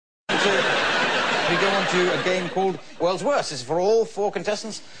we go on to a game called World's Worst. This is for all 4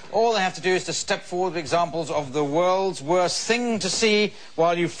 contestants. All they have to do is to step forward with examples of the world's worst thing to see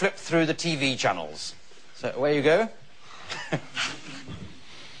while you flip through the TV channels. So, away you go.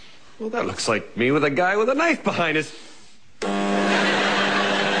 Well, that looks like me with a guy with a knife behind us.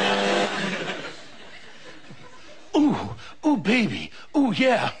 Ooh, ooh, baby. Ooh,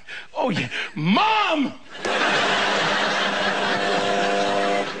 yeah. Oh, yeah. Mom!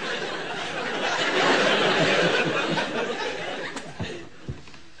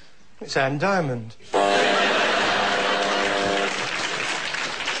 It's Anne Diamond.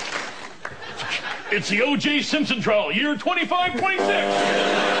 It's the O.J. Simpson trial, year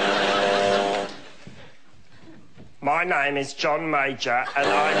 2526. My name is John Major, and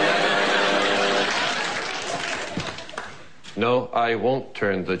I'm... No, I won't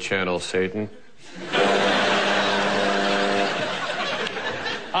turn the channel, Satan.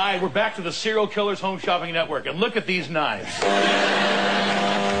 Hi, we're back to the Serial Killers Home Shopping Network, and look at these knives.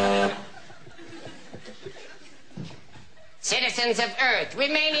 Citizens of Earth,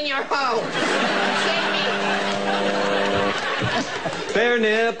 remain in your homes. Bare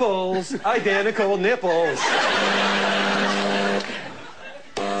nipples, identical nipples.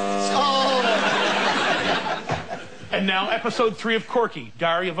 And now, episode 3 of Corky,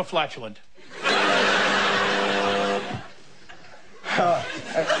 Diary of a Flatulent.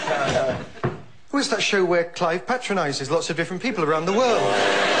 Where's that show where Clive patronises lots of different people around the world?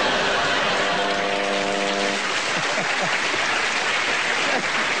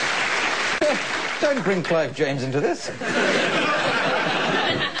 Don't bring Clive James into this.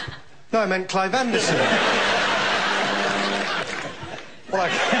 No, I meant Clive Anderson. Well,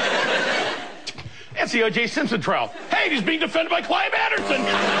 It's the O.J. Simpson trial. Hey, he's being defended by Clive Anderson.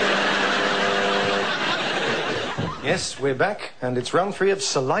 Yes, we're back, and it's round 3 of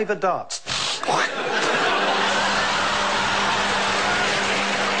Saliva Darts.